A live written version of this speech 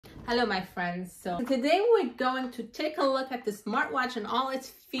Hello my friends, so today we're going to take a look at the smartwatch and all its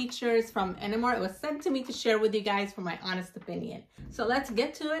features from Enamor. It was sent to me to share with you guys for my honest opinion. So let's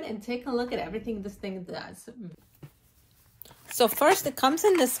get to it and take a look at everything this thing does. So first it comes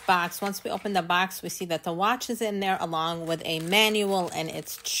in this box. Once we open the box, we see that the watch is in there along with a manual and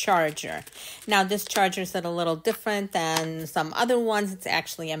its charger. Now this charger is a little different than some other ones. It's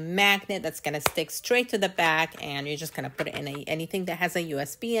actually a magnet that's going to stick straight to the back, and you're just going to put it in anything that has a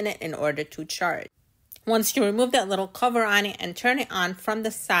USB in it in order to charge. Once you remove that little cover on it and turn it on from the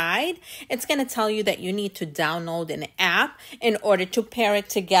side, it's going to tell you that you need to download an app in order to pair it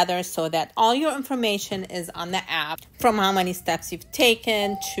together so that all your information is on the app, from how many steps you've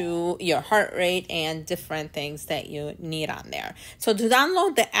taken to your heart rate and different things that you need on there. So to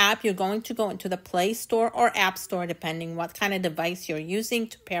download the app, you're going to go into the Play Store or App Store, depending what kind of device you're using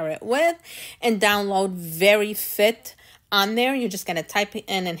to pair it with, and download Very Fit. On there, you're just going to type it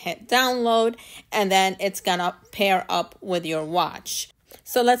in and hit download, and then it's going to pair up with your watch.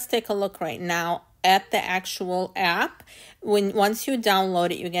 So let's take a look right now at the actual app. Once you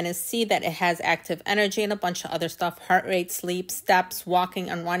download it, you're going to see that it has active energy and a bunch of other stuff: heart rate, sleep, steps, walking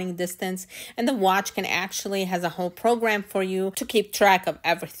and running distance. And the watch has a whole program for you to keep track of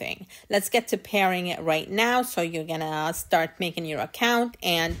everything. Let's get to pairing it right now. So you're going to start making your account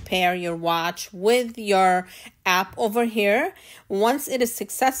and pair your watch with your app over here. Once it is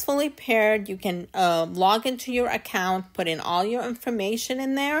successfully paired, you can log into your account, put in all your information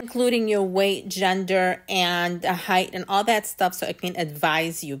in there, including your weight, gender, and height, and all that stuff, so it can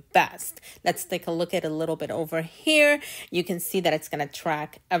advise you best. Let's take a look at a little bit over here. You can see that it's going to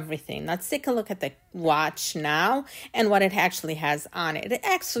track everything. Let's take a look at the watch now and what it actually has on it. It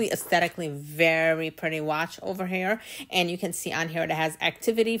actually aesthetically very pretty watch over here, and you can see on here it has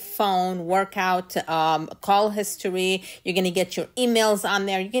activity, phone, workout, call history. You're going to get your emails on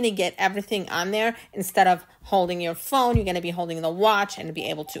there. You're going to get everything on there. Instead of holding your phone, you're going to be holding the watch and be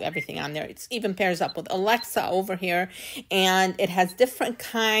able to everything on there. It even pairs up with Alexa over here, and it has different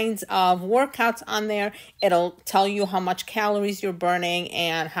kinds of workouts on there. It'll tell you how much calories you're burning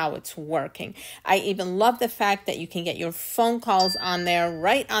and how it's working. I even love the fact that you can get your phone calls on there,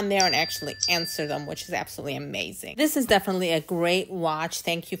 right on there, and actually answer them, which is absolutely amazing. This is definitely a great watch.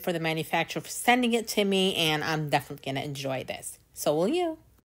 Thank you for the manufacturer for sending it to me, and I'm definitely going to enjoy this. So will you.